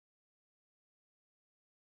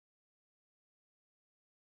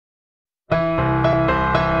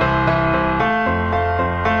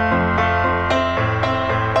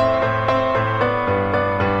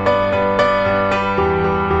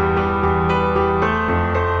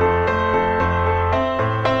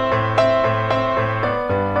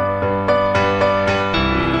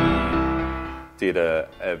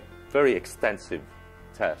very extensive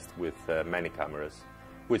test with many cameras,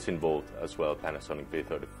 which involved as well Panasonic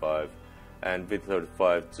V35, and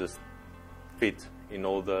V35 just fit in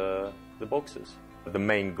all the boxes. The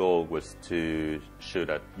main goal was to shoot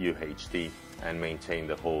at UHD and maintain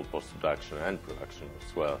the whole post-production and production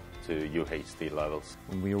as well to UHD levels.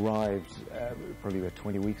 When we arrived probably about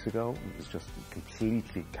 20 weeks ago, it was just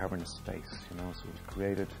completely cavernous space, you know, so we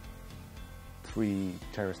created 3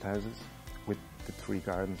 terraced houses with the 3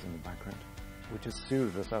 gardens in the background, which has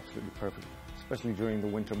suited us absolutely perfectly, especially during the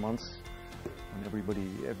winter months when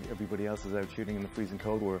everybody else is out shooting in the freezing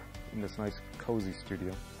cold. We're in this nice cozy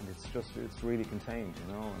studio, and it's really contained,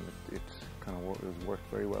 you know, and it kind of worked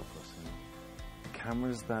very well for us, you know. The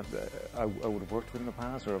cameras that I would have worked with in the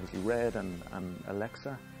past are obviously Red and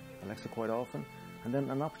Alexa quite often, and then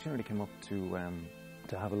an opportunity came up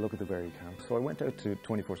to have a look at the VariCam. So I went out to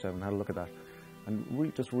 24/7, had a look at that, and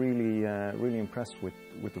really impressed with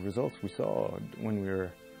the results we saw when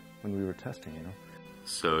we were testing, you know.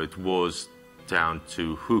 So it was down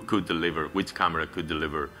to which camera could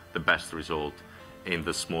deliver the best result in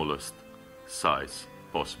the smallest size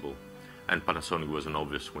possible. And Panasonic was an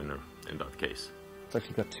obvious winner in that case. It's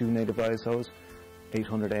actually got 2 native ISOs,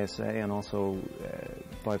 800 ASA and also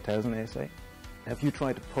 5000 ASA. If you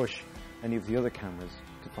try to push any of the other cameras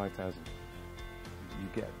to 5000, you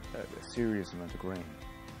get a serious amount of grain.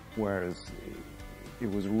 Whereas it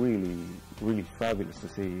was really fabulous to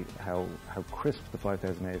see how crisp the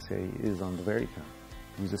 5000 ASA is on the VariCam.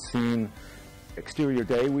 It was a scene, exterior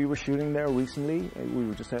day we were shooting there recently. We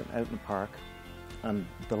were just out in the park, and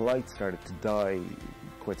the light started to die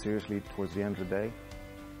quite seriously towards the end of the day.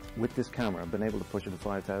 With this camera, I've been able to push it to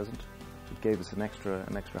 5000. It gave us an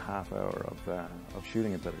extra half hour of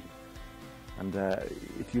shooting ability. And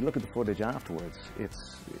if you look at the footage afterwards,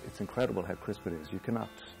 it's incredible how crisp it is. You cannot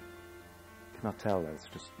tell that it's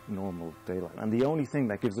just normal daylight. And the only thing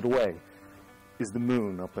that gives it away is the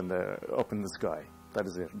moon up in the sky. That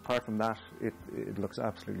is it. Apart from that, it looks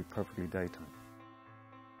absolutely perfectly daytime.